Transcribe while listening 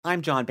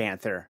I'm John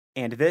Banther,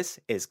 and this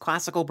is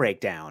Classical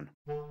Breakdown.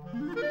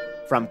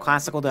 From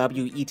Classical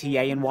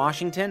WETA in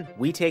Washington,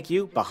 we take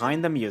you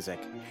behind the music.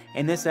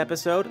 In this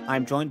episode,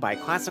 I'm joined by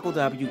Classical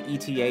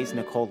WETA's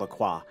Nicole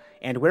Lacroix,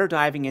 and we're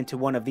diving into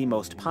one of the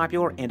most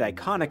popular and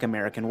iconic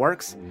American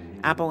works,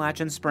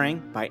 Appalachian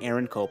Spring by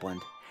Aaron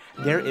Copland.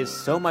 There is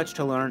so much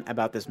to learn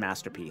about this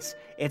masterpiece,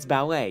 its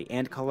ballet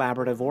and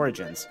collaborative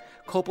origins,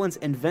 Copland's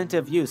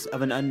inventive use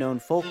of an unknown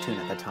folk tune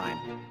at the time,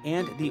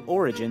 and the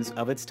origins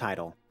of its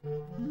title.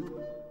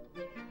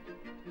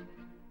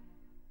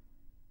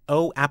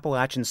 Oh,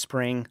 Appalachian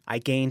Spring, I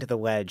gained the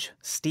ledge,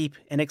 steep,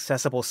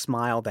 inaccessible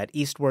smile that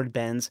eastward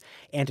bends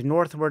and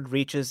northward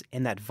reaches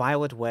in that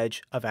violet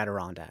wedge of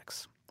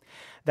Adirondacks.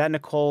 That,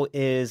 Nicole,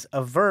 is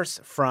a verse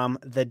from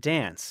The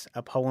Dance,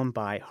 a poem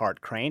by Hart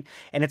Crane,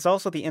 and it's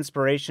also the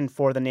inspiration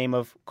for the name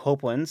of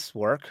Copland's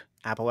work,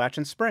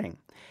 Appalachian Spring.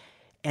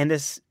 And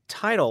this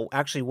title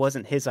actually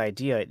wasn't his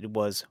idea. It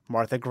was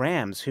Martha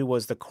Graham's, who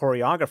was the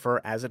choreographer,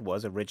 as it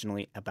was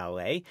originally a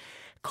ballet.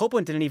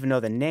 Copland didn't even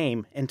know the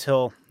name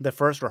until the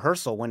first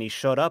rehearsal when he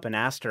showed up and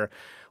asked her,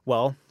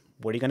 well,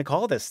 what are you going to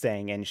call this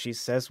thing? And she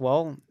says,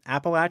 well,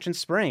 Appalachian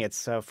Spring.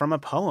 It's from a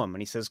poem.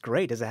 And he says,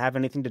 great. Does it have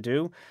anything to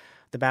do,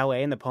 the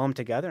ballet and the poem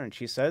together? And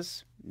she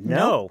says,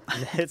 no.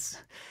 It's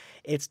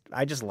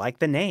I just like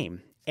the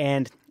name.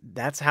 And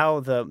that's how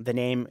the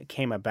name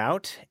came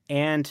about.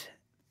 And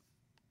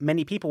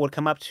many people would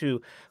come up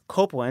to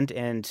Copland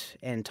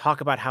and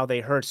talk about how they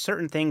heard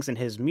certain things in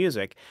his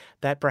music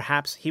that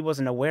perhaps he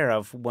wasn't aware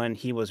of when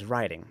he was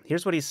writing.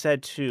 Here's what he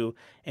said to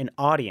an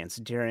audience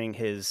during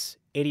his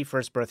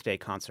 81st birthday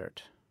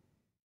concert.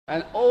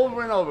 And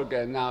over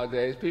again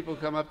nowadays, people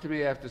come up to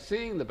me after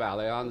seeing the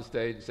ballet on the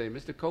stage and say,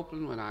 Mr.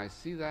 Copland, when I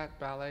see that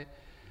ballet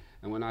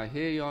and when I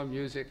hear your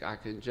music, I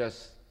can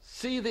just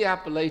see the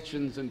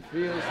Appalachians and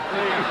feel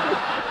spring.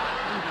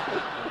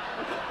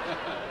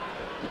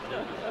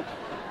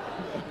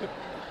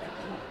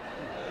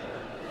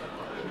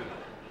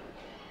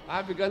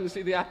 I've begun to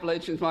see the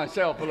Appalachians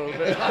myself a little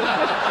bit.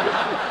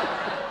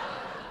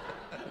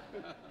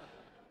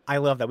 I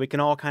love that. We can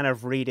all kind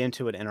of read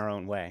into it in our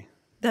own way.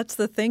 That's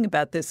the thing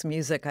about this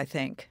music, I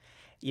think.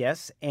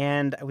 Yes,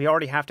 and we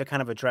already have to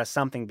kind of address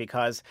something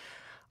because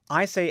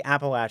I say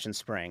Appalachian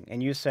Spring,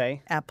 and you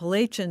say?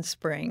 Appalachian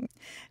Spring.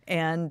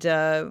 And,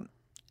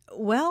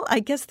 well,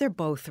 I guess they're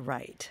both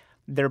right.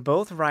 They're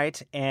both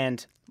right,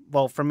 and,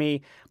 well, for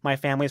me, my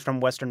family's from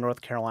Western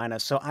North Carolina,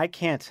 so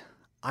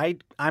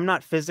I'm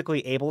not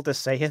physically able to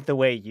say it the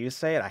way you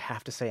say it. I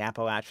have to say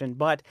Appalachian,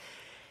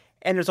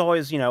 and there's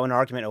always, an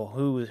argument of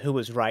who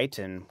was right,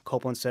 and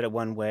Copland said it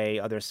one way,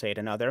 others say it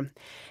another.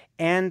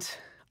 And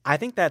I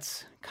think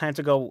that's kind of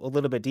to go a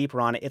little bit deeper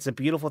on it. It's a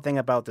beautiful thing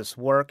about this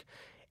work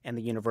and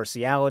the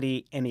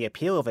universality and the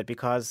appeal of it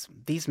because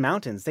these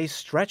mountains, they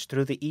stretch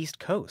through the East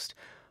Coast.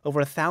 Over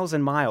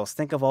 1,000 miles.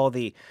 Think of all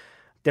the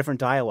different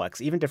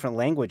dialects, even different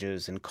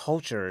languages and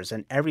cultures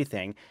and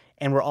everything.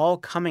 And we're all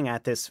coming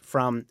at this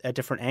from a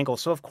different angle.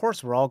 So, of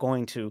course, we're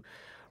going to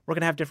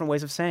have different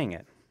ways of saying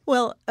it.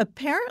 Well,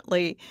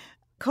 apparently,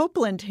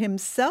 Copland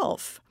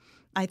himself,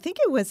 I think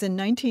it was in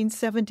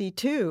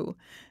 1972,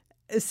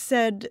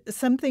 said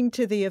something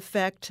to the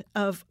effect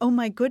of, oh,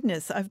 my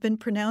goodness, I've been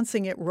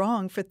pronouncing it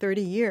wrong for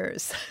 30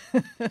 years.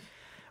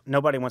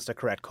 Nobody wants to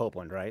correct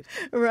Copland, right?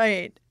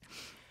 Right.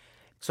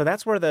 So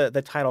that's where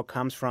the title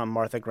comes from,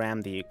 Martha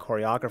Graham, the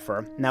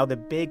choreographer. Now, the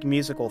big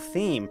musical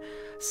theme,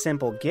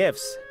 Simple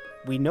Gifts,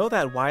 we know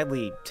that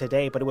widely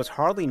today, but it was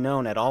hardly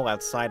known at all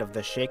outside of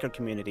the Shaker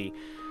community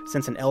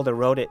since an elder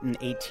wrote it in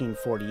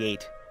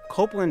 1848.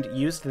 Copland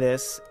used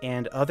this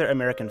and other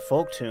American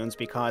folk tunes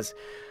because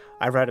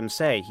I read him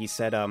say, he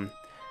said,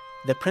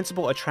 the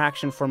principal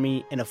attraction for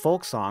me in a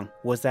folk song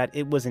was that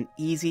it was an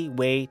easy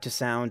way to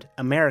sound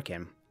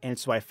American, and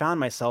so I found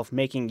myself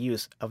making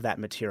use of that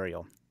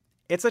material.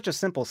 It's such a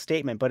simple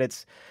statement, but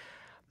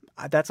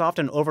that's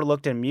often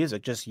overlooked in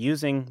music, just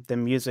using the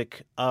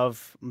music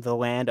of the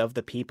land, of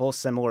the people,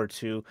 similar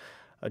to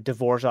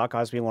Dvorak,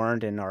 as we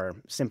learned in our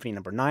Symphony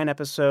No. 9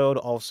 episode,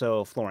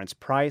 also Florence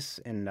Price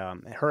in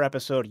her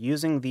episode,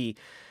 using the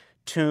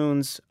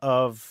tunes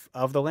of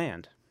the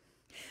land.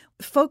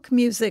 Folk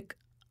music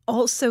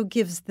also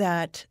gives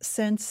that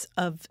sense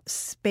of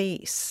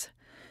space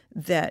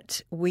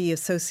that we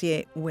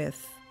associate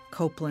with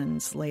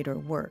Copland's later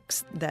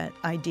works, that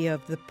idea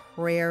of the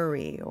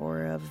prairie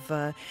or of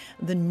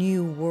the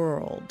new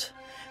world.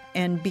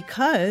 And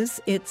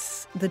because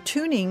it's the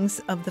tunings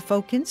of the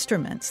folk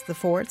instruments, the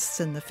fourths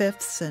and the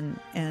fifths and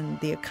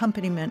the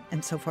accompaniment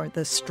and so forth,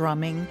 the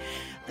strumming,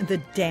 the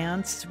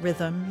dance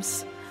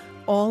rhythms,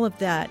 all of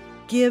that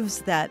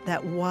gives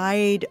that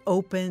wide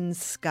open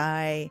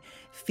sky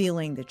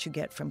feeling that you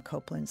get from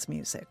Copland's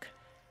music.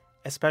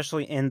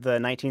 Especially in the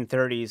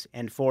 1930s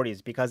and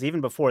 40s, because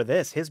even before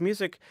this, his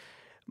music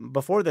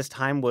before this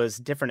time was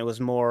different. It was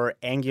more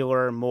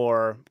angular,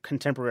 more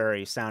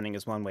contemporary sounding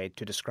is one way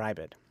to describe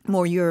it.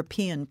 More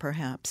European,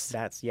 perhaps.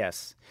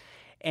 Yes.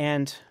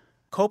 And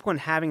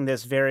Copland having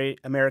this very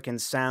American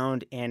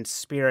sound and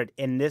spirit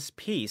in this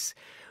piece,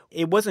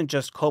 it wasn't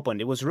just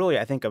Copland. It was really,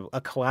 I think,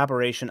 a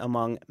collaboration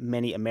among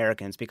many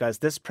Americans, because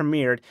this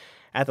premiered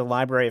at the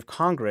Library of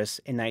Congress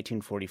in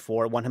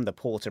 1944. It won him the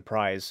Pulitzer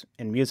Prize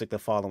in music the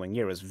following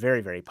year. It was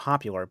very, very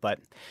popular. But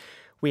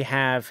we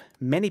have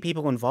many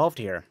people involved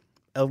here.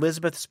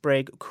 Elizabeth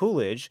Sprague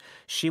Coolidge,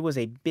 she was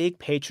a big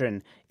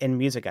patron in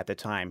music at the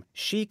time.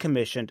 She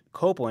commissioned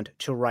Copland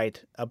to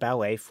write a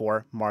ballet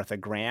for Martha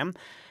Graham,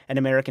 an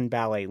American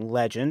ballet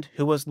legend,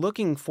 who was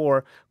looking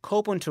for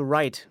Copland to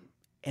write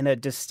in a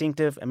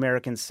distinctive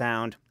American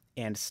sound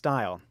and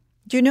style.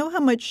 Do you know how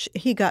much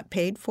he got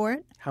paid for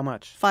it? How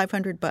much?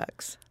 $500.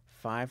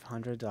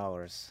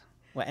 $500.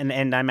 Well,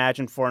 and I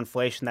imagine for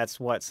inflation, that's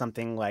what,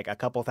 something like a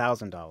couple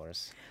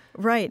 $1,000s.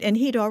 Right, and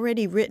he'd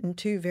already written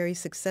 2 very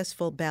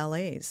successful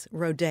ballets,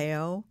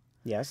 Rodeo,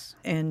 yes,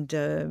 and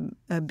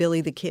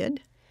Billy the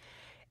Kid.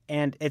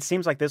 And it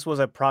seems like this was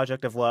a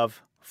project of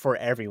love for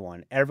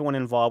everyone. Everyone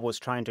involved was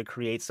trying to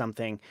create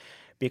something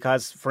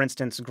because, for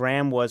instance,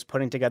 Graham was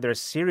putting together a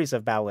series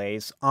of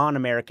ballets on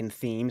American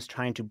themes,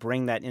 trying to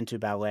bring that into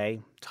ballet.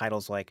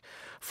 Titles like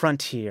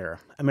Frontier,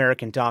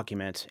 American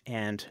Document,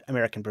 and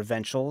American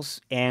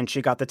Provincials. And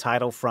she got the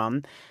title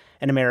from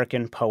an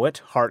American poet,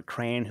 Hart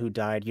Crane, who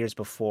died years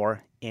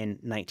before in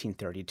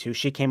 1932.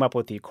 She came up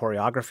with the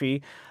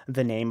choreography,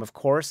 the name, of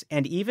course,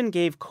 and even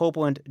gave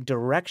Copland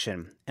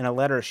direction. In a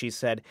letter, she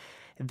said,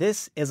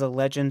 "This is a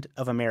legend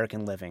of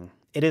American living.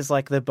 It is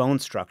like the bone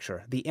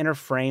structure, the inner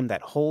frame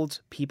that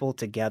holds people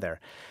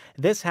together.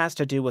 This has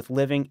to do with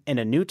living in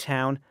a new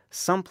town,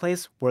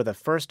 someplace where the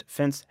first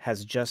fence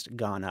has just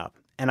gone up."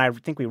 And I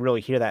think we really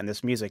hear that in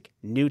this music.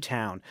 New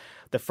town.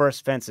 The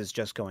first fence is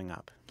just going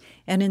up.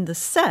 And in the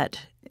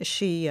set,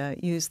 she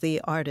used the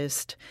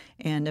artist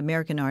and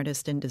American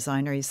artist and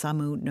designer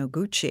Isamu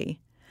Noguchi.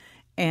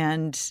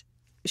 And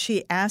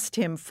she asked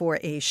him for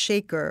a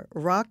shaker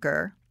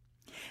rocker.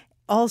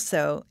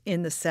 Also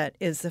in the set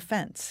is the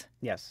fence.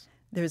 Yes.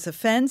 There's a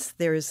fence,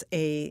 there's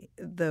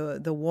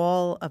the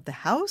wall of the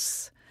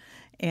house,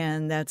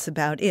 and that's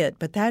about it.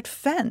 But that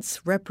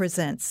fence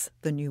represents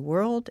the new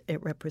world.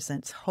 It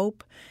represents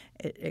hope.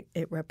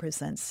 It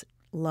represents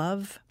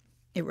love.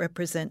 It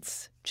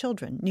represents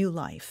children, new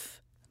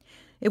life.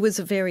 It was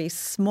a very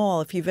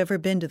small, if you've ever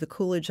been to the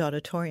Coolidge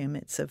Auditorium,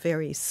 it's a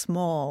very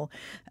small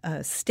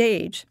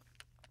stage,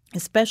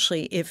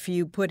 especially if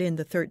you put in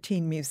the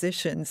 13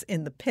 musicians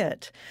in the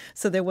pit.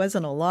 So there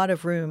wasn't a lot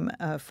of room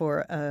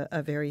for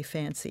a very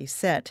fancy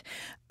set.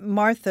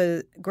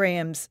 Martha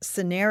Graham's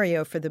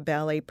scenario for the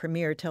ballet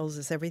premiere tells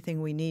us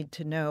everything we need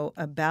to know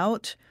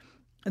about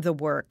the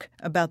work,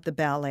 about the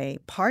ballet.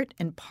 Part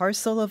and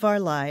parcel of our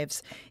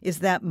lives is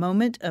that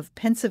moment of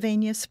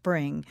Pennsylvania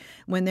spring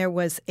when there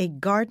was a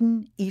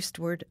garden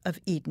eastward of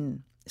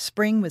Eden.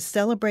 Spring was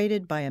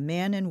celebrated by a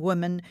man and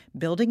woman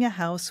building a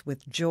house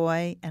with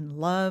joy and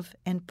love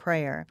and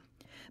prayer,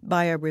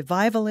 by a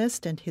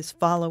revivalist and his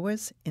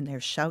followers in their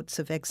shouts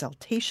of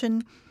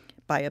exaltation,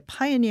 by a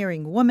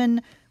pioneering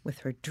woman with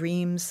her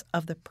dreams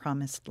of the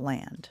promised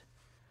land.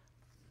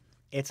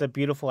 It's a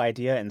beautiful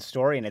idea and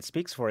story, and it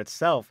speaks for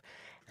itself.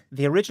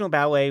 The original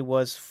ballet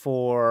was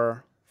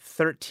for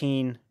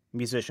 13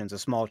 musicians, a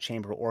small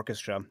chamber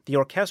orchestra. The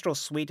orchestral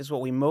suite is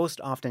what we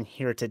most often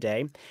hear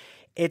today.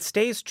 It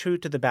stays true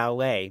to the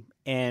ballet,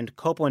 and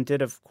Copland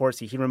did, of course,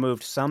 he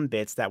removed some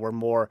bits that were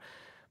more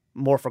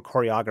for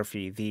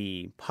choreography.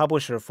 The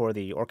publisher for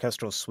the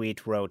orchestral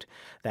suite wrote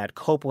that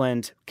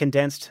Copland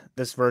condensed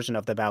this version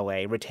of the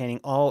ballet, retaining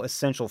all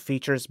essential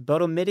features,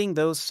 but omitting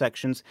those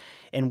sections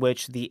in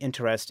which the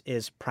interest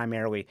is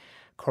primarily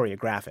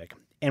choreographic.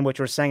 And what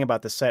you were saying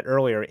about the set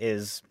earlier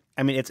is,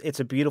 I mean, it's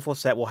a beautiful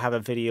set. We'll have a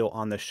video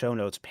on the show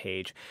notes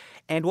page.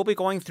 And we'll be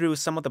going through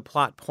some of the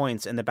plot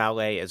points in the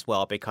ballet as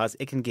well, because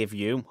it can give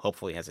you,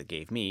 hopefully as it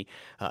gave me,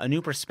 a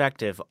new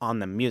perspective on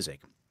the music.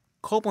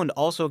 Copland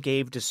also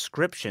gave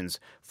descriptions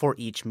for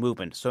each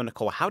movement. So,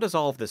 Nicole, how does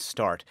all of this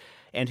start?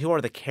 And who are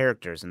the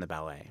characters in the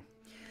ballet?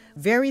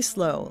 Very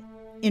slow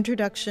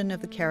introduction of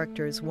the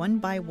characters one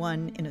by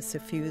one in a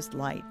suffused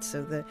light.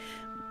 So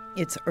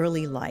it's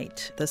early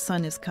light. The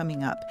sun is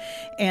coming up.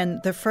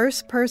 And the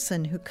first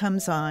person who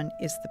comes on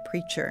is the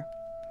preacher.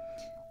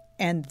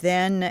 And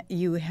then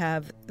you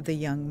have the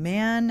young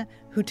man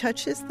who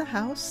touches the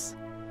house,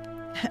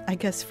 I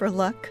guess for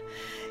luck.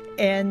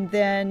 And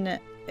then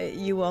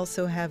you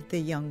also have the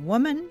young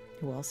woman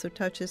who also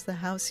touches the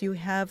house. You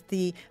have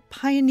the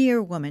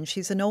pioneer woman.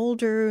 She's an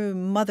older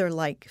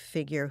mother-like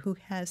figure who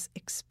has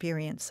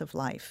experience of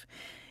life.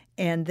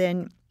 And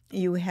then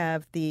you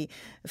have the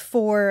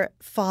 4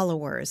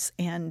 followers,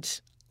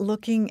 and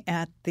looking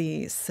at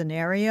the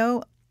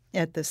scenario,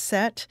 at the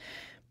set,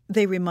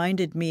 they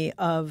reminded me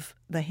of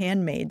The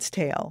Handmaid's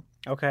Tale.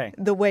 Okay.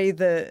 The way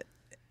the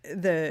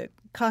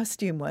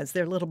costume was,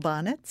 their little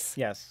bonnets.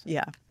 Yes.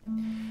 Yeah.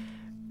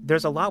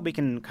 There's a lot we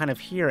can kind of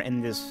hear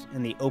in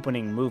the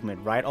opening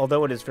movement, right?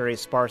 Although it is very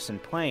sparse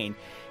and plain,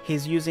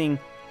 he's using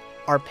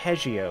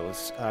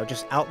arpeggios,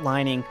 just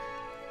outlining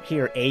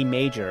here A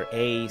major,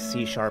 A,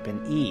 C sharp,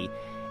 and E.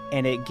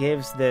 And it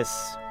gives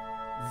this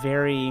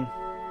very,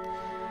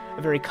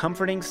 a very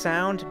comforting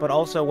sound, but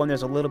also when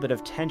there's a little bit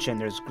of tension,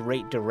 there's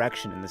great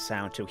direction in the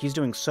sound too. He's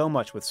doing so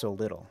much with so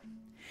little.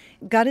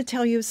 Got to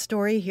tell you a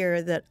story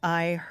here that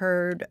I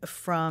heard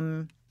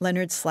from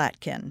Leonard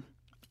Slatkin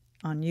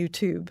on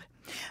YouTube.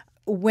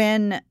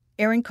 When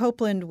Aaron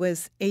Copland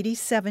was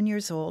 87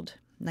 years old,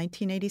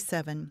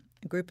 1987,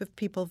 a group of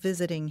people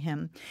visiting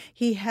him,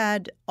 he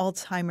had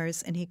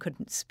Alzheimer's and he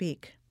couldn't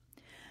speak.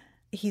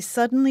 He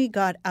suddenly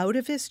got out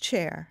of his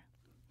chair,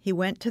 he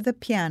went to the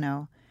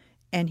piano,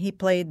 and he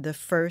played the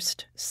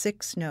first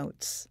 6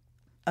 notes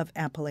of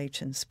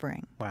Appalachian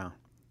Spring. Wow.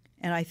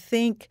 And I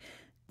think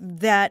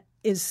that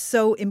is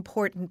so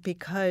important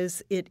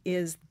because it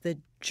is the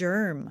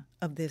germ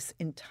of this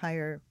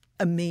entire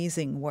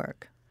amazing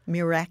work,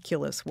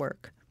 miraculous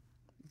work.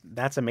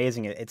 That's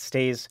amazing. It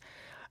stays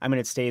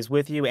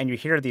with you, and you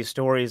hear these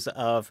stories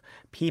of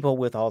people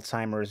with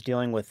Alzheimer's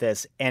dealing with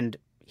this, and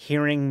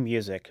hearing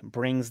music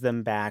brings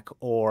them back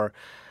or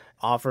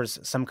offers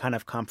some kind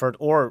of comfort,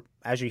 or,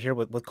 as you hear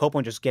with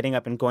Copland, just getting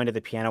up and going to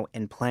the piano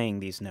and playing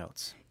these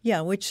notes.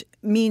 Yeah, which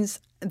means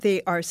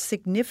they are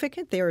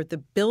significant. They are the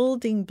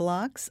building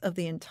blocks of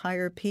the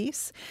entire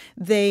piece.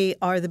 They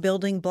are the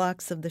building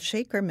blocks of the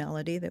shaker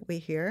melody that we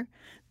hear.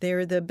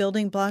 They're the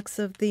building blocks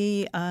of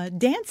the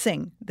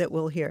dancing that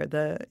we'll hear,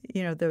 the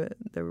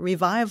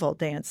revival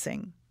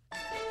dancing.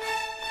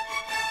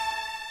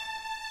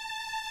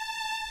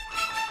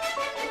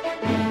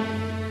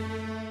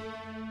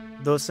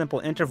 Those simple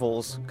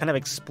intervals kind of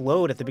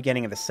explode at the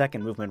beginning of the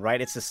second movement,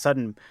 right? It's a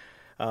sudden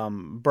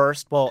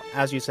burst. Well,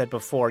 as you said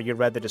before, you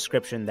read the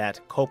description that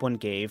Copland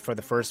gave for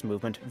the first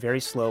movement, very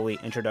slowly,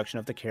 introduction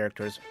of the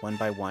characters, one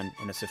by one,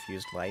 in a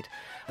suffused light.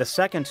 The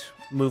second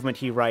movement,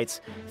 he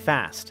writes,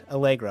 fast,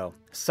 allegro,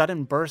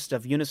 sudden burst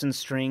of unison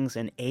strings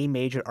and A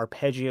major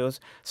arpeggios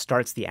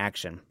starts the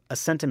action. A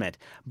sentiment,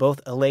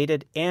 both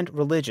elated and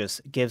religious,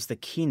 gives the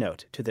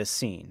keynote to this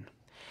scene.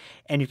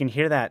 And you can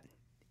hear that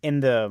in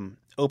the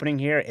opening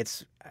here.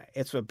 It's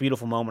a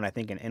beautiful moment, I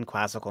think, in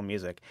classical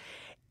music.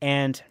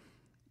 And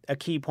a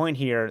key point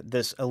here,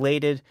 this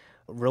elated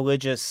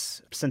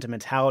religious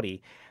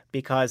sentimentality,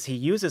 because he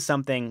uses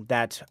something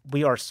that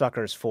we are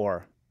suckers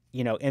for,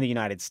 in the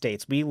United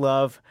States. We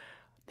love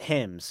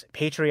hymns,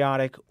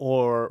 patriotic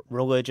or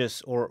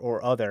religious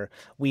or other.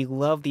 We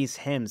love these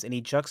hymns, and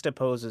he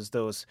juxtaposes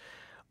those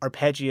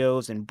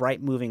arpeggios and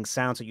bright moving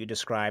sounds that you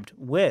described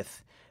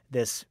with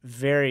this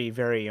very,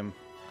 very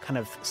kind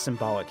of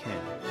symbolic hymn.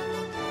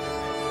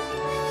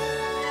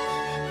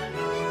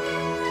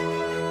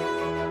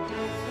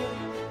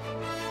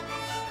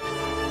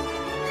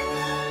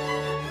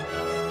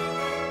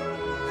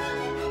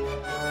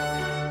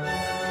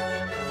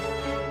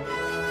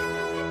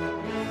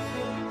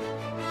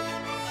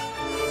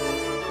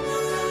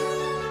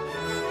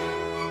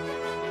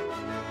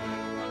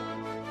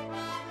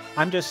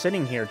 I'm just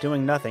sitting here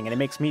doing nothing, and it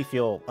makes me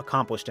feel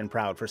accomplished and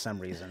proud for some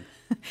reason.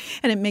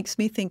 And it makes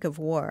me think of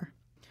war.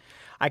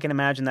 I can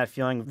imagine that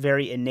feeling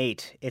very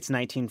innate. It's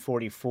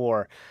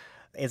 1944.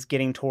 It's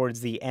getting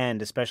towards the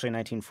end, especially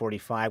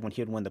 1945, when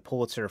he would win the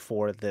Pulitzer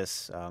for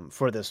this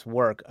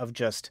work of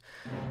just,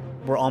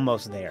 we're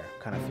almost there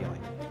kind of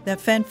feeling.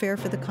 That fanfare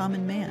for the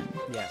common man.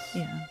 Yes.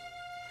 Yeah.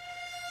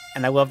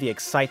 And I love the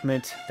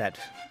excitement, that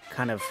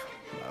kind of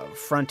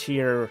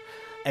frontier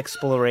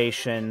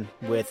exploration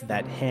with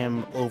that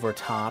hymn over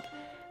top.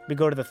 We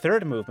go to the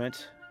third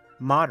movement,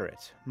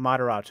 moderate,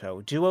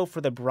 moderato, duo for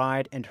the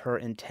bride and her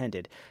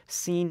intended,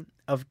 scene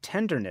of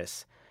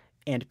tenderness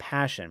and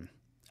passion.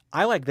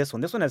 I like this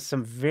one. This one has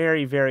some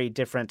very, very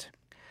different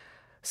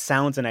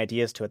sounds and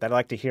ideas to it that I'd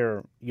like to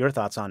hear your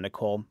thoughts on,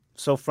 Nicole.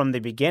 So from the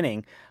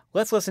beginning,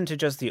 let's listen to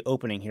just the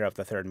opening here of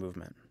the third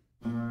movement.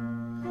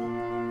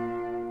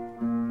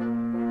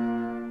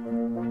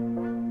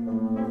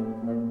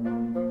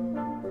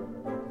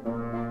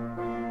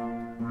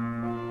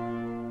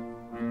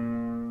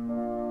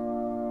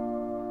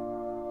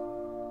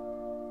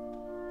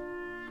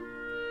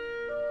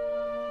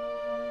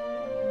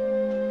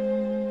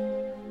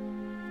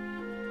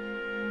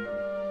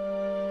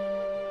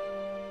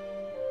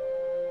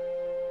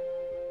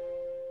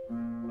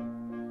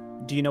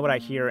 Do you know what I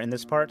hear in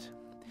this part?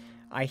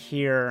 I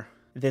hear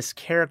this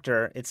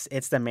character,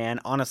 it's the man.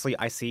 Honestly,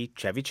 I see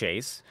Chevy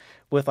Chase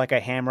with like a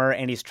hammer,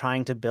 and he's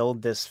trying to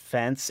build this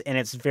fence, and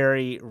it's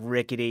very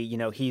rickety.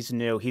 He's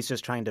new. He's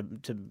just trying to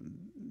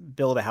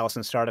build a house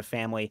and start a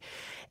family.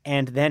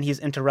 And then he's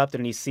interrupted,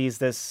 and he sees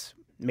this,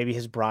 maybe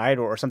his bride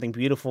or something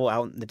beautiful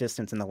out in the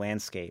distance in the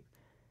landscape.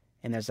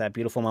 And there's that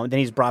beautiful moment. Then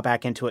he's brought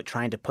back into it,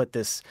 trying to put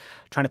this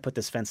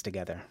fence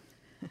together.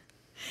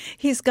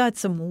 He's got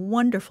some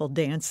wonderful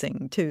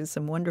dancing, too,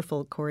 some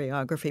wonderful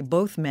choreography.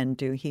 Both men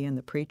do, he and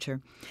the preacher.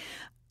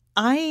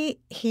 I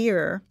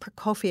hear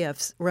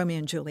Prokofiev's Romeo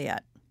and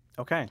Juliet.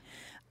 Okay.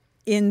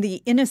 In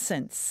the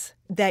innocence,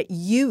 that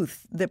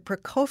youth that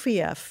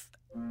Prokofiev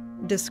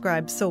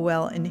describes so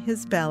well in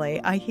his ballet,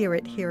 I hear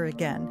it here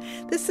again.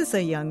 This is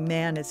a young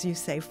man, as you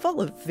say, full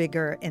of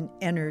vigor and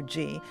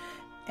energy.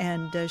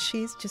 And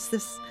she's just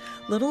this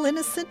little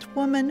innocent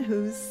woman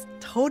who's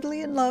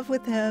totally in love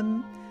with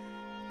him.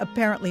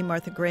 apparently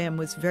Martha Graham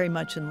was very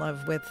much in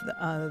love with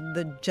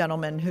the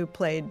gentleman who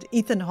played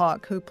Ethan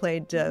Hawke, who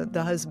played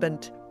the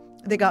husband.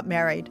 They got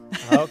married.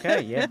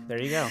 Okay, yeah,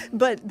 there you go.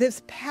 But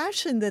this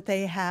passion that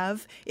they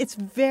have, it's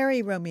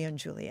very Romeo and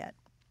Juliet.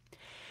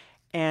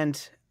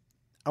 And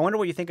I wonder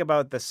what you think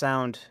about the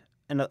sound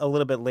a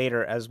little bit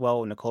later as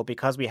well, Nicole,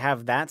 because we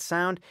have that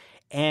sound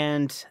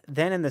and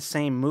then in the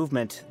same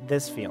movement,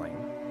 this feeling.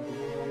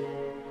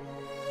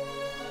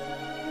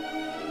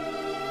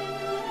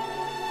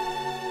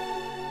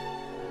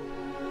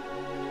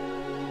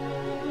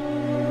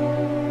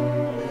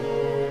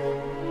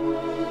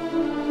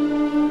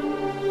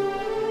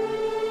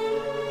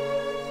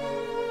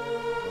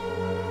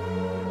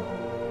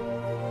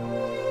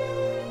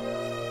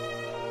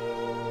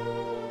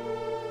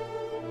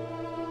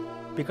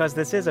 Because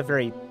this is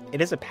it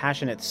is a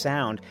passionate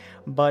sound,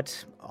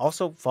 but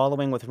also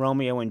following with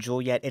Romeo and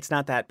Juliet, it's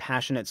not that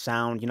passionate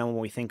sound, when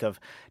we think of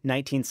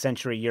 19th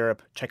century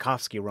Europe,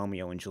 Tchaikovsky,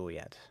 Romeo and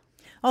Juliet.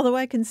 Although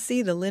I can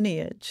see the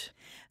lineage.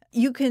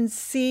 You can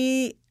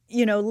see,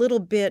 a little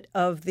bit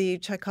of the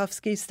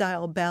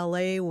Tchaikovsky-style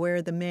ballet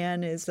where the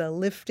man is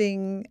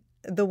lifting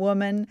the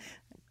woman.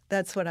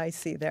 That's what I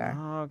see there.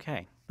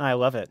 Okay. I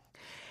love it.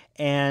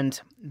 And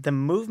the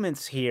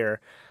movements here,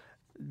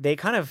 they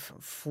kind of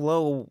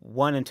flow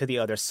one into the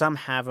other. Some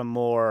have a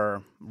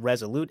more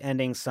resolute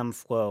ending, some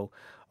flow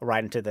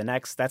right into the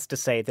next. That's to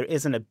say, there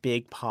isn't a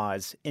big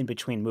pause in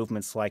between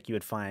movements like you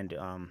would find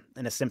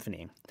in a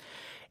symphony.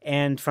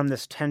 And from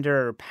this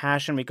tender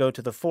passion, we go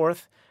to the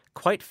fourth,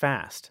 quite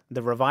fast,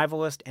 the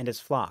revivalist and his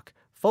flock,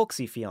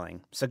 folksy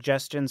feeling,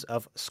 suggestions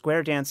of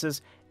square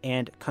dances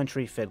and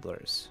country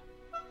fiddlers.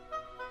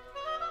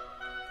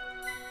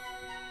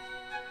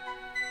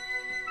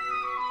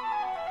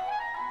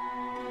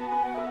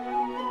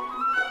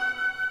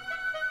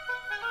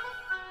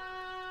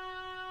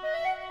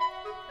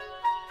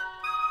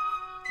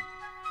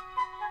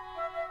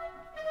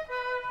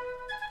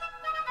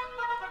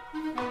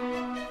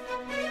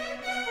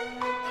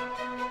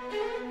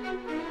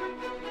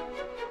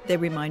 They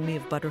remind me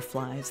of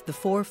butterflies, the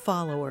four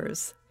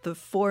followers, the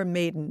four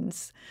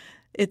maidens.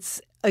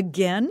 It's,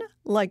 again,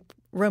 like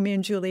Romeo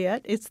and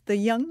Juliet. It's the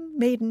young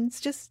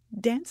maidens just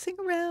dancing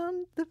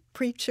around the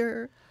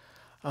preacher.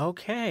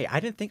 Okay.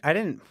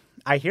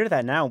 I hear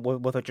that now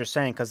with what you're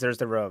saying, because there's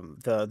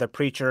the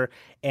preacher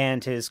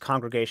and his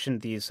congregation,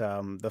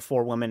 the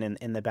four women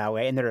in the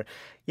ballet. And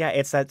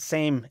it's that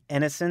same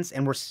innocence.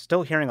 And we're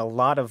still hearing a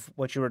lot of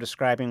what you were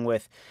describing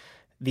with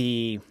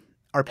the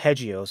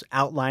arpeggios,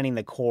 outlining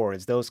the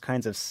chords, those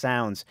kinds of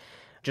sounds,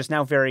 just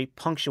now very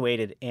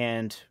punctuated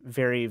and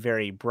very,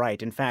 very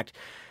bright. In fact,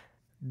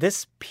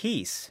 this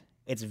piece,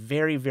 it's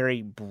very,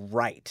 very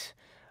bright,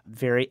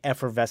 very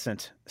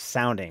effervescent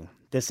sounding.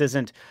 This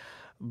isn't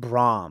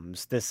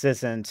Brahms. This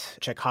isn't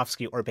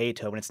Tchaikovsky or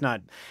Beethoven.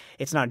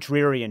 It's not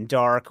dreary and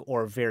dark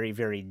or very,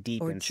 very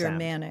deep or in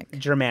Germanic.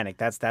 sound. Germanic,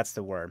 that's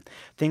the word.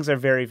 Things are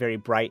very, very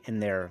bright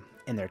in their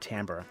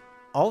timbre.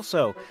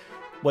 Also,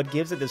 what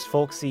gives it this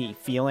folksy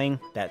feeling,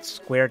 that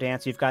square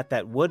dance, you've got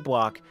that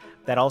woodblock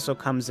that also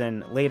comes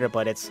in later,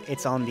 but it's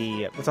on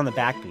the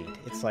backbeat.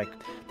 It's like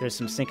there's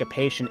some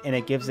syncopation, and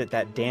it gives it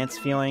that dance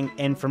feeling.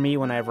 And for me,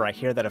 whenever I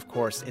hear that, of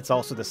course, it's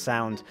also the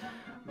sounds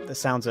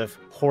of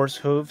horse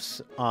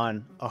hooves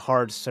on a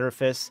hard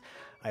surface.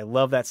 I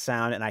love that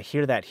sound, and I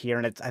hear that here.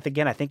 And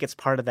I think it's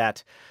part of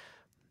that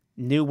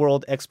New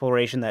World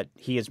exploration that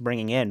he is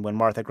bringing in when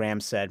Martha Graham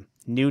said,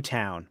 New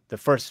town, the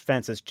first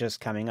fence is just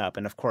coming up.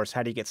 And of course,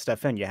 how do you get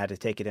stuff in? You had to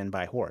take it in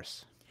by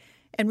horse.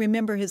 And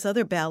remember, his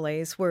other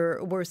ballets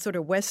were sort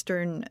of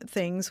Western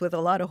things with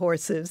a lot of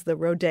horses, the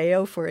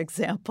rodeo, for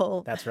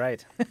example. That's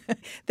right.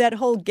 That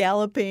whole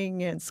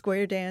galloping and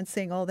square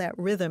dancing, all that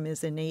rhythm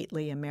is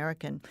innately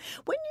American.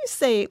 When you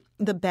say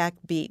the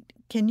backbeat,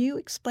 can you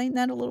explain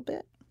that a little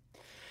bit?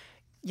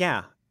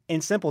 Yeah.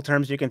 In simple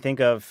terms, you can think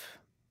of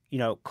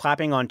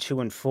clapping on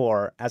 2 and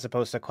 4 as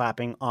opposed to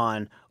clapping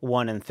on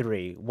 1 and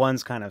 3.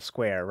 One's kind of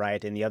square,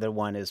 right? And the other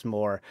one is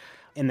more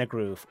in the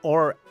groove.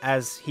 Or,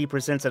 as he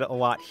presents it a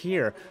lot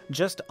here,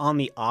 just on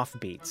the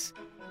offbeats.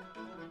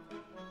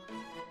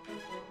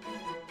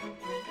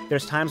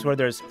 There's times where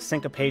there's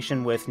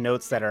syncopation with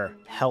notes that are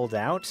held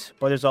out,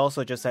 but there's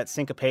also just that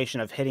syncopation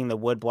of hitting the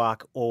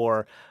woodblock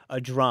or a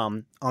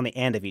drum on the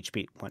end of each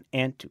beat. 1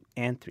 and 2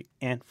 and 3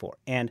 and 4.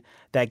 And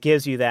that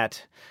gives you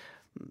that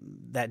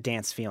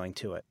dance feeling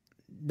to it.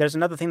 There's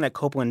another thing that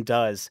Copland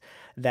does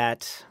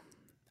that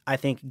I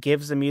think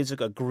gives the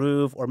music a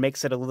groove or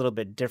makes it a little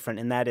bit different,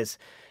 and that is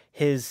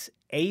his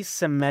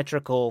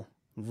asymmetrical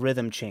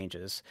rhythm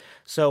changes.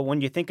 So when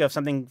you think of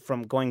something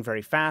from going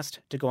very fast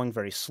to going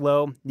very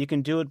slow, you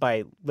can do it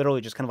by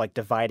literally just kind of like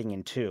dividing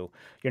in two.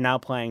 You're now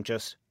playing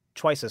just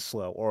twice as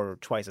slow or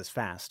twice as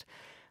fast.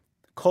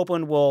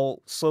 Copland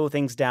will slow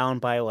things down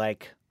by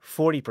like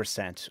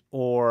 40%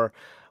 or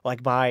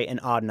like by an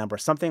odd number,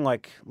 something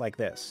like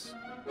this.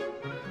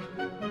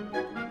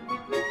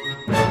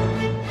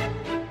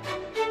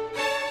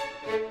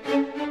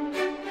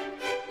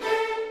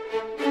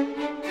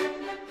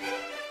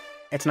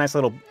 It's a nice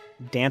little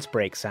dance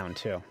break sound,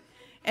 too.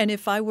 And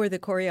if I were the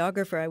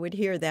choreographer, I would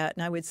hear that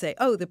and I would say,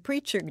 oh, the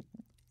preacher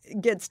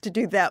gets to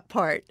do that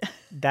part.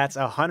 That's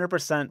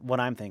 100% what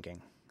I'm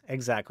thinking.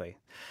 Exactly.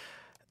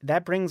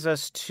 That brings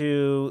us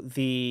to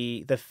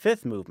the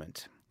fifth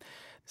movement.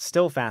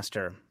 Still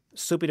faster,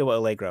 subito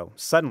allegro,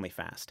 suddenly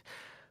fast.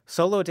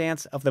 Solo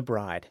dance of the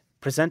bride,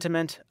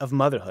 presentiment of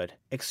motherhood,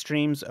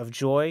 extremes of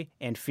joy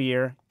and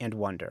fear and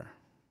wonder.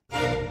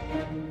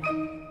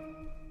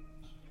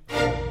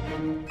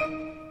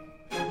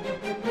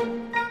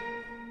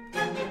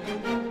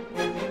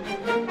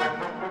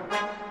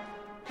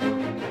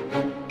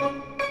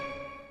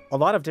 A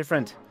lot of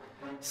different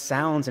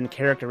sounds and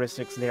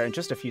characteristics there in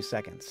just a few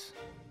seconds.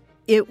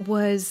 It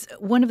was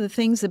one of the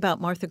things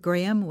about Martha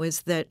Graham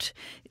was that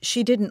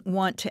she didn't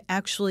want to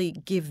actually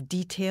give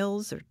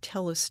details or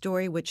tell a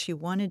story. What she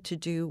wanted to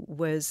do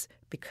was,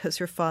 because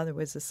her father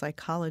was a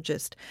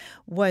psychologist,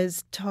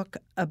 was talk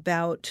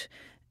about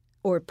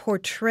or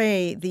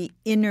portray the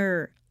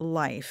inner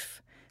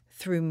life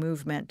through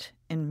movement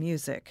and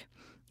music.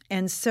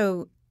 And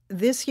so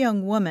this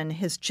young woman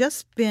has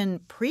just been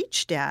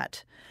preached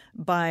at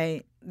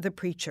by the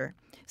preacher,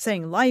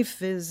 saying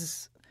life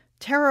is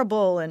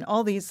terrible and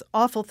all these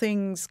awful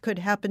things could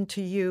happen to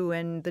you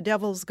and the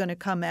devil's going to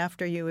come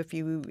after you if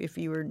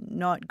you are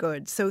not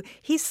good. So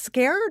he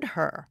scared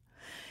her.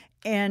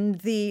 And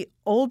the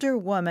older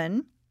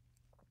woman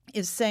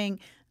is saying,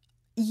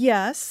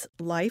 yes,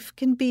 life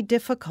can be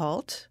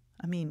difficult.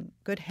 I mean,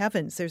 good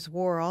heavens, there's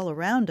war all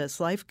around us.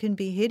 Life can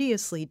be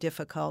hideously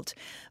difficult,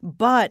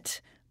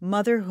 but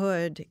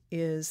motherhood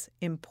is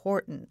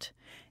important.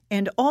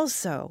 And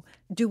also,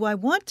 do I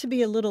want to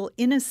be a little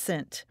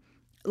innocent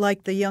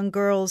like the young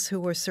girls who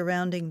were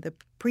surrounding the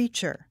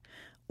preacher?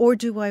 Or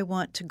do I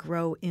want to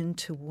grow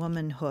into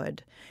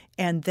womanhood?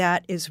 And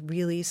that is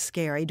really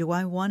scary. Do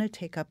I want to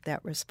take up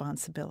that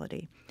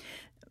responsibility?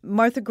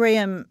 Martha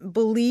Graham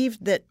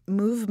believed that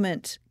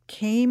movement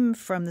came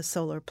from the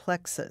solar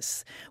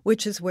plexus,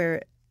 which is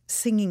where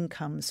singing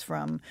comes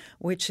from,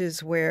 which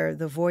is where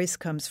the voice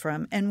comes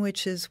from, and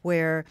which is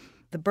where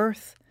the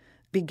birth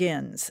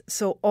begins.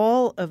 So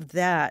all of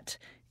that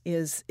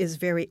is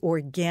very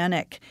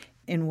organic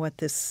in what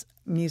this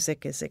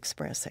music is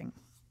expressing.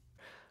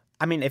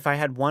 I mean, if I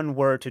had one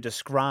word to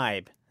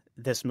describe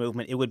this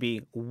movement, it would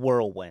be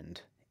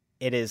whirlwind.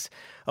 It is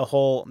a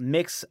whole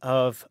mix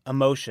of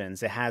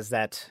emotions. It has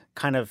that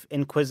kind of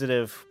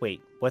inquisitive,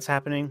 wait, what's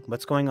happening?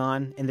 What's going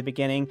on in the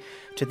beginning?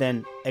 To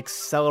then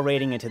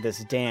accelerating into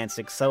this dance,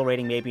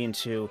 accelerating maybe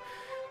into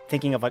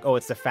thinking of like, oh,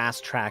 it's the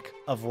fast track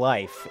of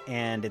life,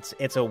 and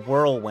it's a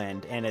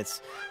whirlwind, and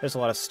there's a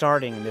lot of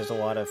starting and there's a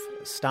lot of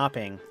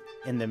stopping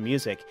in the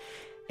music.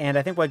 And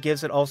I think what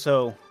gives it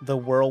also the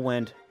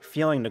whirlwind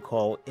feeling,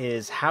 Nicole,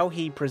 is how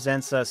he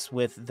presents us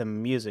with the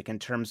music in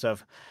terms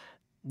of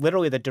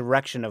literally the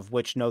direction of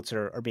which notes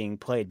are being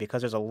played,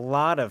 because there's a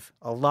lot of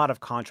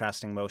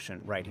contrasting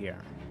motion right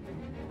here.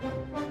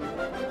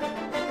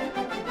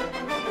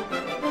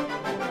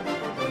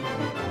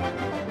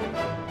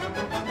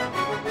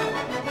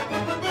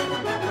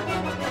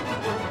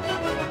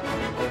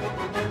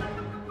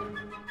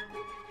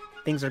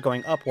 Things are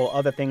going up while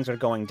other things are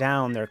going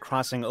down. They're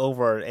crossing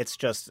over. It's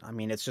just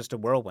a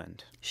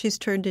whirlwind. She's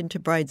turned into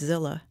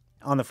Bridezilla.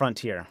 On the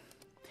frontier.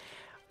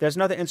 There's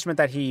another instrument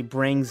that he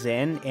brings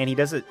in, and he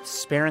does it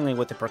sparingly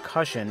with the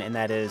percussion, and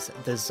that is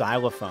the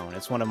xylophone.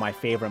 It's one of my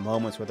favorite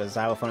moments where the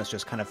xylophone is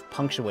just kind of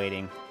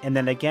punctuating. And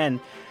then again,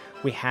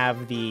 we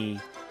have the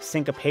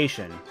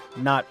syncopation,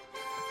 not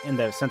in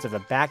the sense of a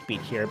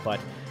backbeat here, but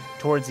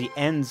towards the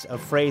ends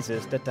of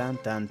phrases, da-dun,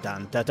 dun,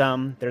 dun,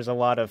 da-dum. There's a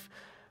lot of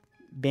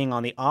being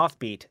on the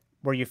offbeat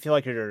where you feel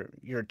like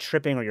you're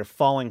tripping or you're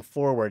falling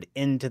forward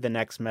into the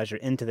next measure,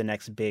 into the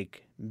next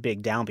big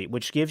downbeat,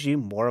 which gives you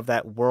more of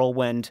that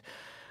whirlwind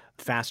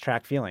fast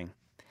track feeling.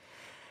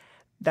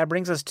 That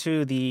brings us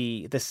to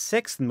the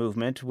sixth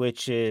movement,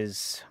 which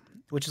is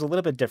a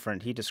little bit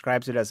different. He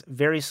describes it as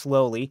very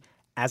slowly,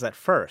 as at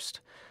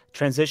first,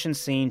 transition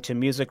scene to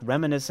music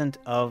reminiscent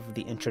of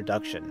the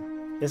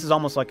introduction. This is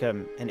almost like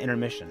an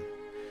intermission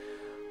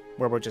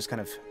where we're just kind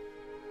of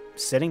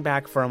sitting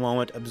back for a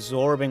moment,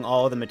 absorbing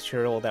all the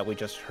material that we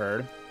just heard.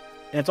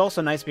 And it's also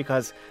nice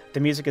because the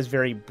music is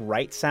very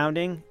bright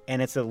sounding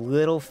and it's a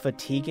little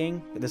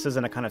fatiguing. This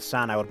isn't a kind of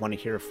sound I would want to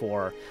hear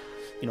for,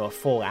 a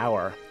full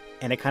hour.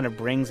 And it kind of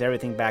brings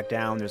everything back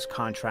down. There's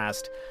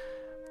contrast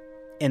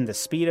in the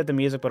speed of the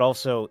music, but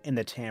also in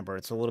the timbre.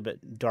 It's a little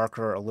bit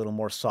darker, a little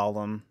more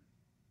solemn,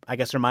 I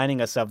guess reminding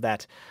us of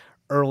that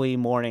early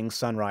morning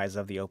sunrise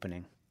of the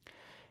opening.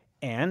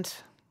 And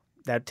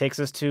that takes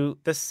us to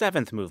the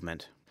seventh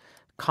movement.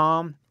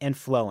 Calm and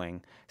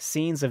flowing,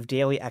 scenes of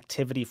daily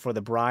activity for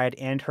the bride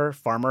and her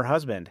farmer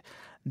husband.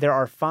 There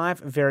are 5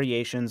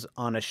 variations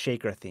on a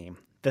Shaker theme.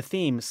 The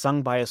theme,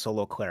 sung by a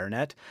solo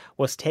clarinet,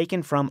 was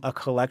taken from a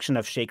collection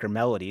of Shaker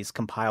melodies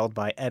compiled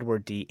by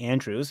Edward D.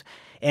 Andrews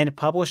and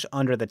published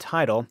under the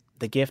title,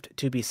 The Gift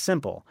to be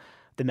Simple.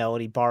 The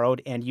melody,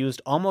 borrowed and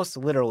used almost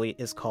literally,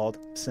 is called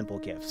Simple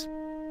Gifts.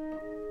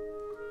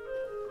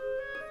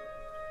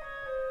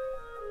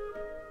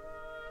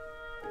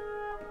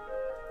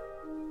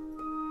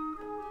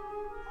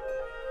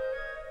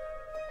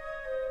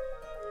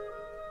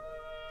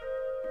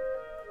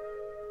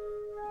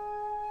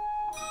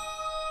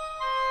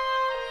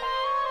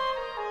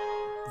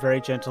 very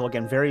gentle,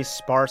 again, very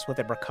sparse with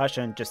the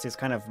percussion, just these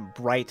kind of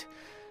bright,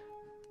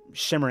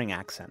 shimmering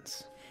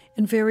accents.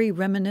 And very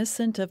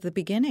reminiscent of the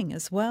beginning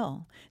as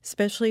well,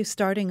 especially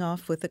starting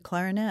off with the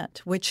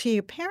clarinet, which he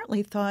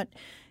apparently thought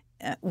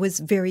was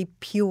very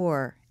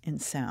pure in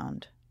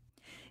sound.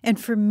 And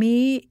for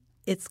me,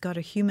 it's got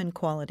a human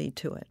quality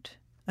to it,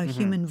 a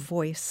human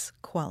voice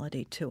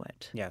quality to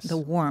it. Yes. The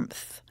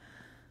warmth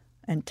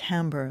and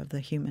timbre of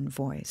the human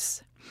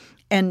voice.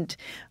 And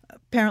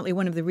apparently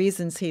one of the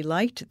reasons he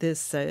liked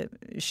this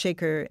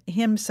Shaker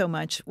hymn so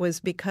much was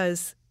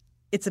because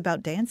it's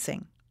about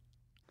dancing.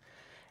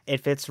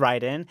 It fits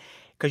right in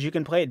because you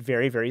can play it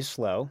very, very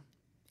slow,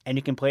 and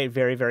you can play it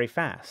very, very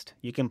fast.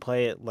 You can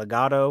play it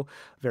legato,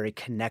 very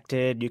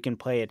connected. You can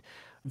play it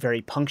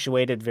very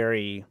punctuated,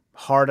 very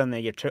hard on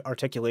the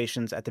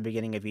articulations at the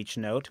beginning of each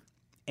note.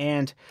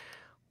 And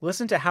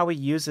listen to how he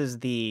uses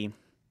the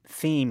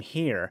theme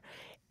here.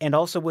 And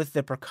also with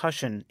the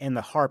percussion and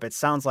the harp, it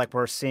sounds like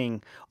we're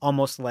seeing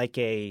almost like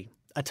a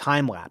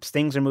time lapse.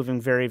 Things are moving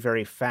very,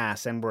 very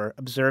fast, and we're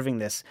observing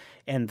this,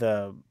 and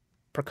the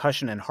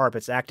percussion and harp,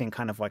 it's acting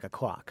kind of like a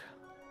clock.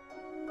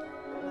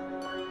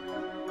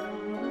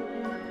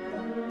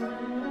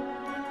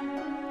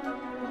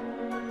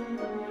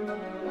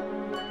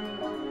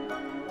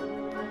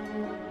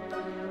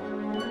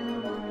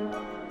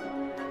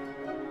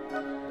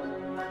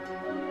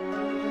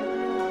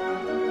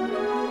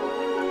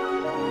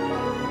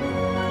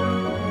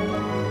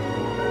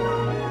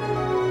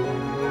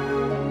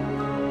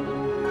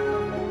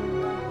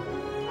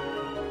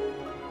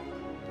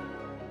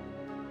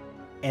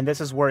 And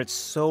this is where it's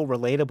so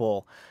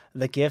relatable,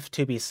 the gift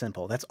to be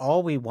simple. That's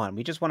all we want.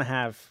 We just want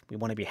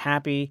to be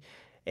happy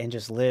and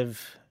just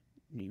live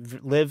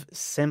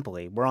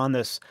simply. We're on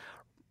this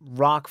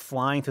rock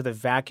flying through the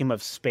vacuum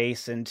of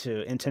space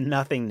into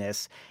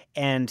nothingness.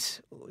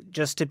 And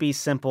just to be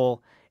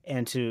simple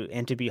and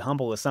to be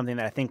humble is something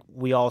that I think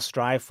we all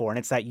strive for. And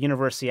it's that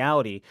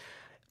universality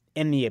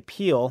in the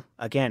appeal.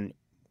 Again,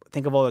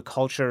 think of all the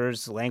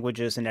cultures,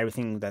 languages, and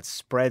everything that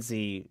spreads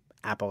the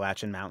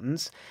Appalachian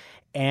Mountains.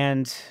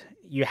 And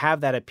you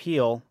have that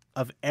appeal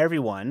of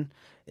everyone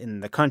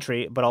in the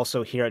country, but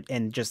also here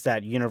in just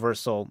that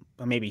universal,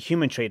 maybe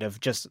human trait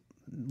of just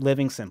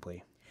living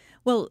simply.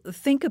 Well,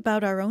 think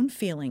about our own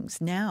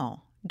feelings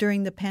now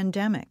during the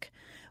pandemic.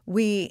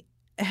 We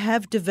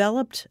have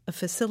developed a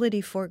facility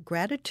for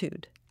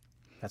gratitude.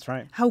 That's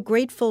right. How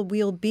grateful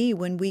we'll be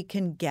when we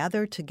can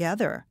gather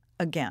together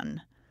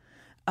again,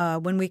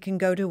 when we can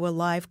go to a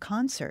live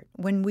concert,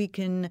 when we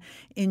can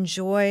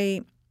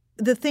enjoy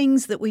the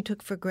things that we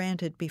took for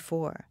granted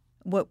before.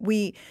 What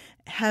we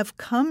have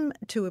come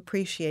to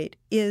appreciate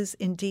is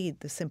indeed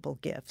the simple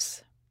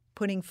gifts,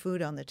 putting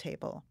food on the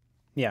table.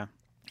 Yeah.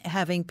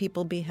 Having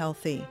people be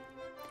healthy.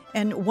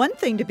 And one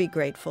thing to be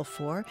grateful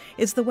for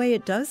is the way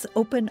it does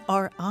open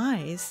our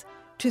eyes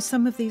to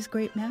some of these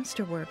great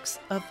masterworks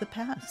of the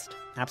past.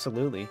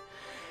 Absolutely.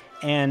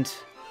 And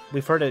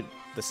we've heard it,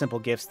 the simple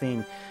gifts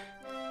theme,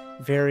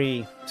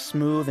 very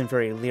smooth and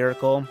very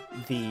lyrical.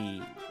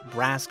 The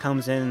brass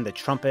comes in, the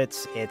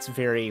trumpets,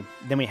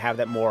 then we have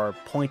that more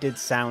pointed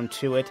sound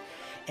to it.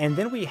 And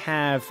then we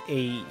have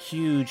a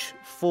huge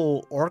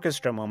full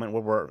orchestra moment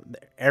where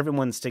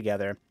everyone's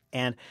together.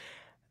 And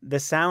the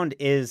sound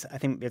is, I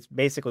think it's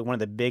basically one of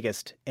the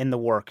biggest in the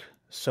work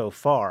so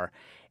far.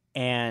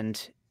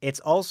 And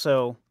it's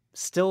also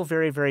still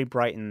very, very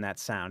bright in that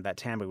sound, that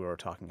timbre we were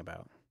talking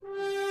about.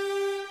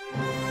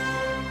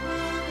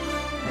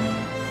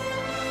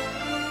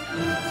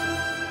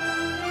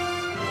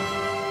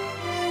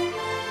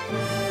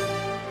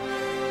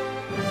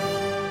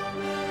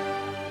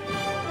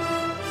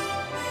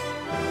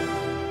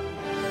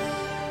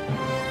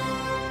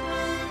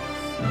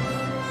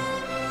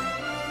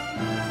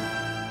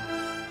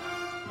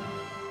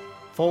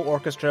 Full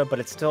orchestra, but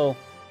it's still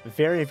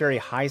very, very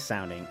high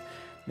sounding.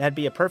 That'd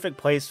be a perfect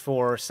place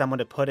for someone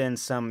to put in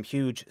some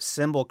huge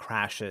cymbal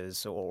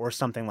crashes or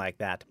something like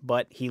that.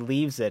 But he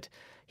leaves it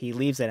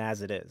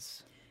as it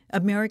is.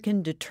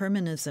 American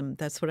determinism,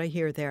 that's what I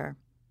hear there.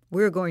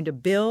 We're going to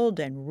build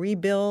and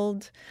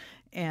rebuild,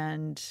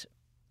 and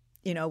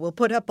we'll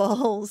put up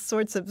all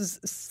sorts of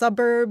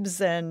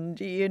suburbs, and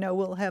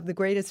we'll have the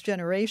greatest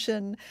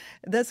generation.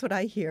 That's what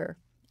I hear.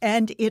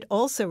 And it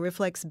also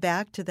reflects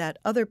back to that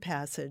other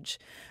passage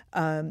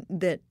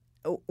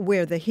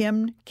where the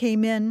hymn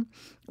came in,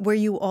 where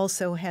you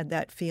also had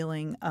that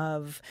feeling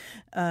of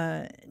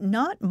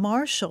not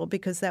martial,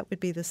 because that would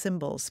be the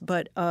cymbals,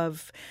 but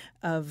of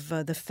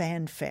the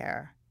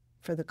fanfare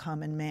for the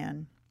common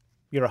man.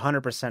 You're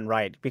 100%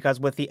 right, because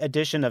with the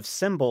addition of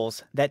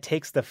cymbals, that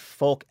takes the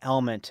folk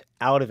element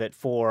out of it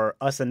for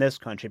us in this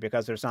country,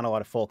 because there's not a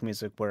lot of folk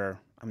music where,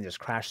 there's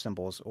crash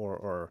cymbals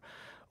or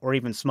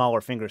even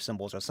smaller finger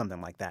cymbals or something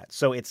like that.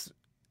 So it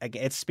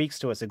speaks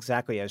to us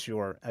exactly as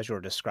you're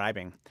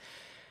describing.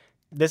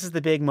 This is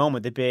the big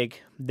moment,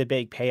 the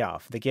big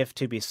payoff, the gift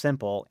to be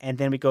simple. And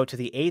then we go to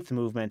the eighth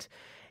movement,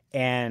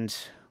 and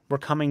we're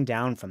coming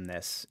down from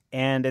this.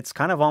 And it's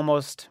kind of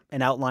almost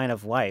an outline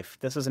of life.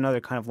 This is another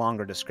kind of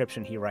longer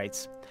description he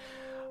writes.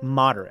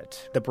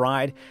 moderate. The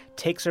bride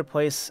takes her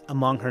place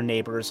among her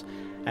neighbors.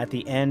 At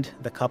the end,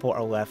 the couple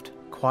are left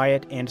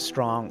quiet and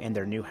strong in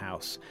their new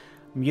house.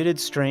 Muted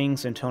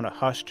strings intone a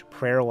hushed,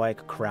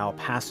 prayer-like chorale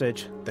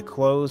passage. The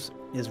close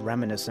is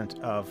reminiscent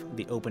of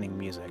the opening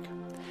music.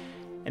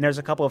 And there's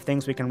a couple of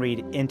things we can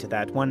read into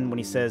that. One, when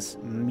he says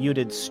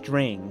muted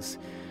strings.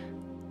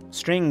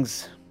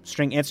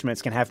 String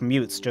instruments can have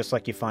mutes, just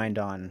like you find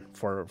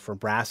for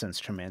brass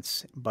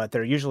instruments, but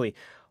they're usually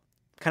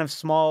kind of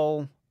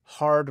small,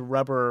 hard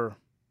rubber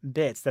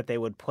bits that they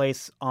would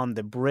place on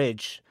the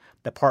bridge,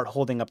 the part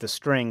holding up the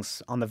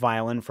strings on the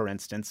violin, for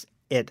instance.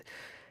 It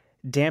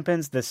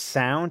dampens the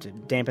sound,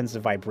 it dampens the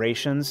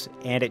vibrations,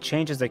 and it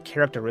changes the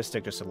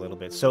characteristic just a little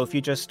bit. So if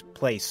you just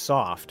play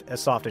soft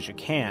as you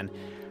can,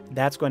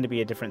 that's going to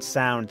be a different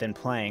sound than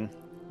playing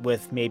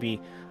with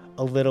maybe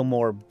a little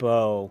more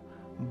bow,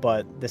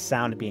 but the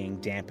sound being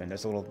dampened.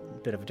 There's a little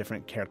bit of a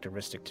different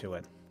characteristic to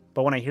it.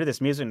 But when I hear this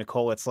music,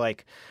 Nicole, it's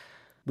like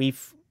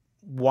we've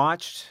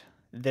watched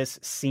this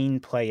scene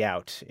play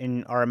out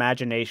in our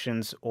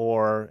imaginations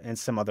or in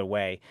some other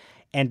way.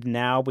 And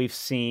now we've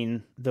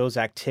seen those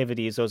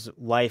activities, those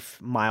life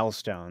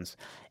milestones.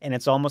 And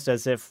it's almost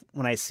as if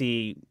when I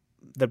see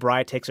the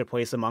bride takes her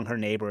place among her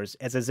neighbors,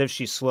 it's as if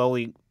she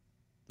slowly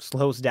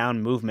slows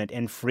down movement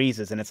and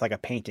freezes, and it's like a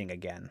painting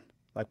again.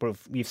 Like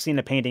we've seen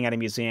a painting at a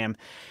museum,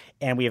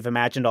 and we have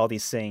imagined all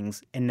these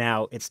things, and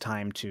now it's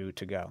time to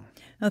go.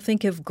 Now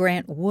think of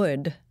Grant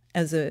Wood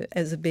as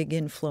a big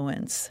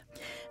influence.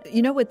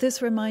 You know what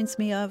this reminds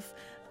me of?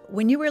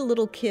 When you were a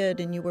little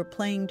kid and you were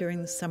playing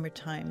during the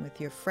summertime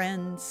with your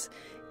friends,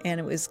 and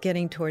it was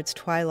getting towards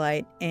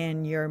twilight,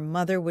 and your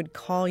mother would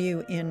call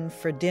you in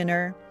for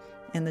dinner,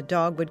 and the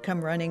dog would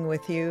come running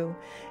with you,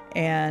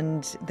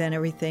 and then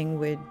everything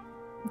would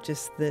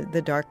just,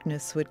 the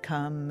darkness would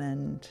come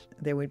and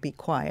there would be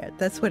quiet.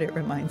 That's what it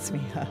reminds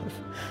me of.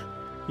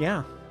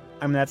 Yeah.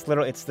 I mean, that's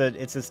literally, it's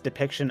this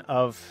depiction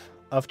of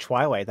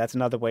twilight. That's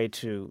another way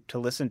to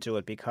listen to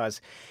it,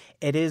 because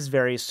it is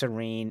very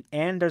serene,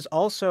 and there's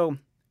also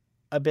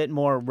a bit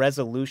more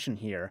resolution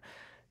here.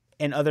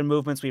 In other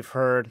movements, we've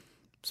heard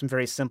some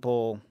very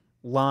simple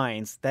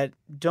lines that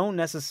don't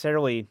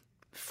necessarily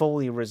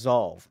fully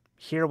resolve.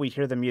 Here we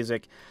hear the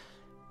music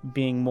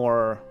being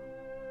more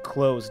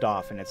closed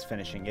off in its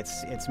finishing.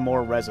 It's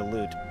more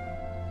resolute.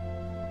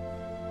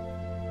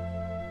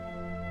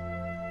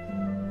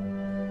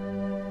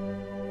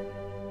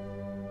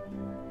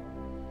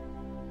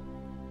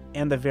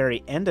 And the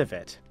very end of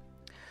it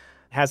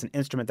has an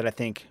instrument that I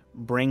think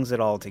brings it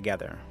all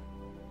together.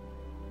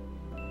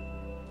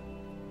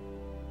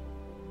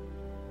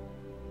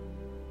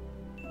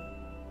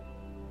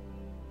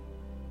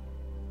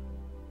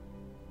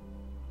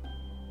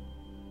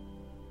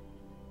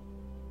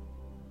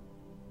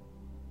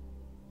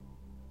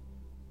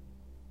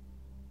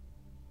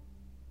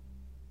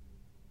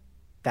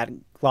 That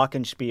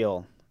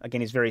glockenspiel,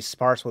 again, is very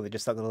sparse with it,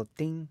 just that little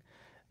ding.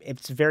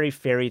 It's very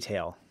fairy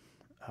tale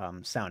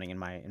sounding in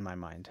my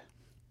mind.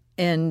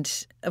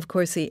 And, of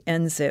course, he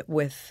ends it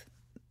with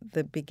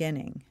the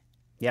beginning.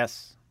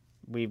 Yes.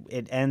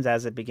 It ends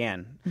as it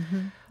began.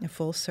 Mm-hmm. A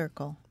full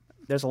circle.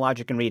 There's a lot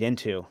you can read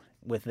into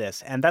with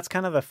this, and that's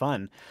kind of the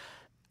fun.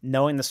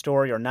 Knowing the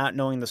story or not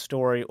knowing the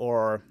story,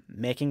 or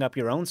making up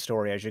your own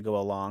story as you go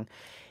along.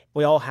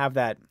 We all have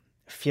that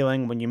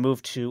feeling when you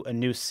move to a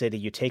new city,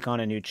 you take on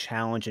a new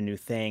challenge, a new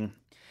thing,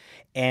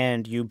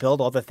 and you build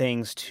all the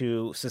things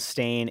to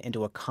sustain and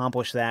to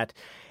accomplish that,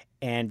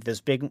 and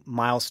there's big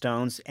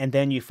milestones, and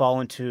then you fall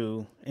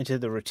into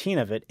the routine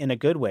of it in a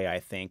good way,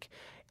 I think,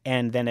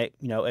 and then it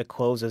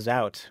closes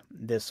out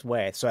this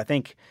way. So I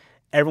think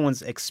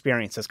everyone's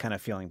experienced this kind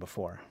of feeling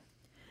before.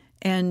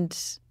 And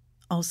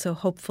also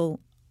hopeful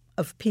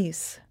of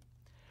peace.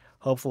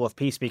 Hopeful of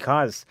peace,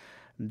 because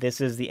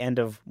this is the end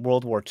of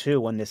World War II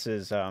when this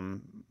is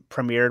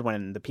premiered,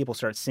 when the people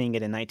start seeing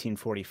it in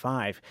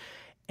 1945.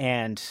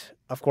 And,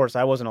 of course,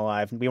 I wasn't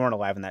alive. We weren't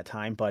alive in that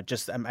time. But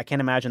just I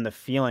can't imagine the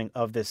feeling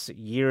of this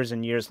years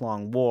and years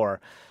long war,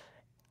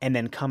 and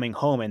then coming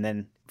home and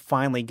then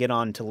finally get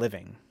on to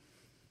living.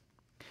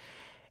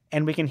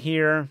 And we can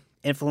hear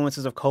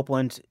influences of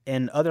Copland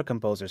in other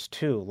composers,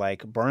 too,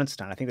 like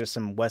Bernstein. I think there's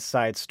some West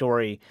Side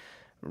Story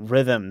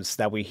rhythms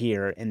that we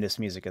hear in this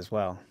music as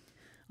well.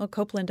 Well,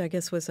 Copland, I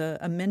guess, was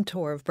a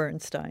mentor of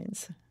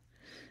Bernstein's.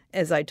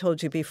 As I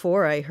told you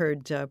before, I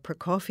heard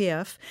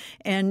Prokofiev.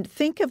 And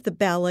think of the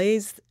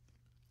ballets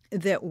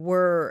that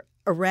were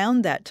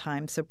around that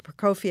time. So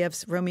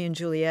Prokofiev's Romeo and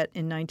Juliet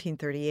in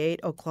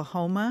 1938,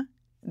 Oklahoma.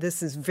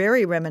 This is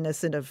very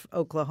reminiscent of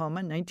Oklahoma,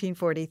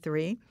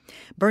 1943.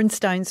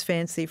 Bernstein's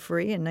Fancy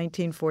Free in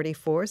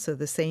 1944, so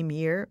the same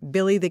year.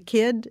 Billy the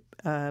Kid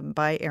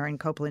by Aaron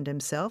Copland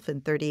himself in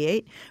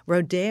 1938.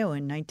 Rodeo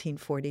in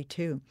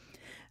 1942.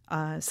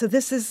 So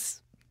this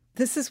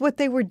is what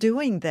they were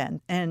doing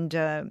then. And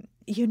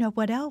you know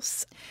what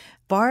else?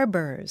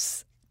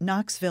 Barbers,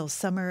 Knoxville,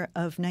 summer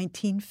of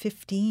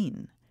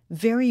 1915.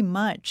 Very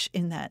much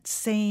in that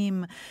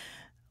same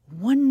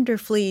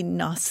wonderfully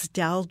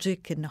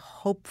nostalgic and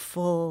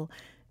hopeful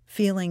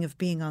feeling of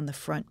being on the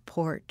front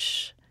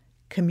porch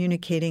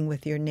communicating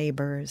with your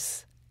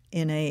neighbors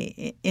in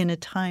a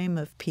time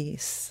of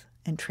peace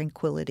and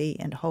tranquility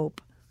and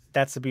hope.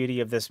 That's the beauty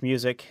of this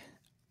music,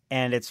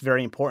 and it's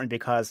very important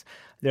because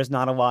there's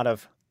not a lot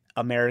of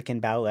American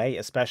ballet,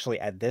 especially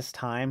at this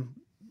time.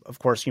 Of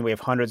course, we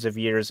have hundreds of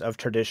years of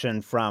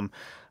tradition from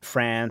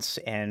France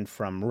and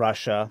from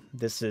Russia.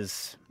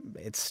 It's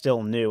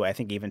still new, I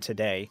think, even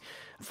today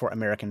for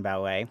American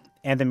ballet.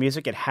 And the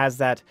music, it has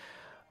that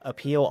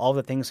appeal, all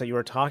the things that you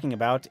were talking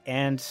about,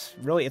 and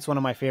really, it's one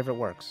of my favorite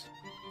works.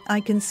 I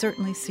can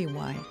certainly see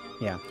why.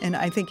 Yeah. And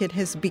I think it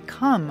has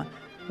become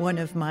one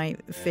of my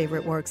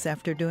favorite works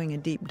after doing a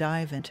deep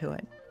dive into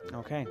it.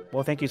 Okay.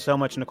 Well, thank you so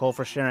much, Nicole,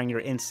 for sharing your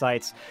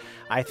insights.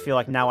 I feel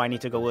like now I need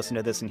to go listen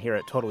to this and hear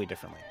it totally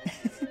differently.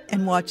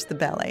 And watch the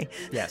ballet.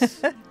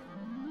 Yes.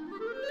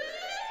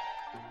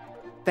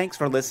 Thanks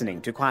for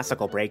listening to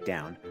Classical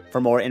Breakdown.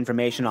 For more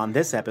information on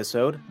this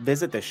episode,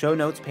 visit the show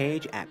notes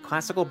page at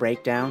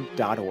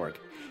classicalbreakdown.org.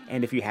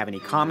 And if you have any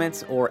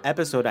comments or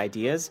episode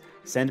ideas,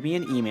 send me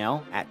an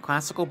email at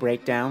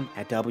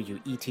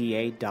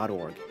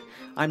classicalbreakdown@weta.org.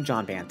 I'm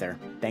John Banther.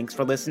 Thanks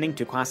for listening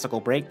to Classical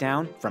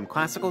Breakdown from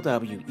Classical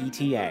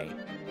WETA.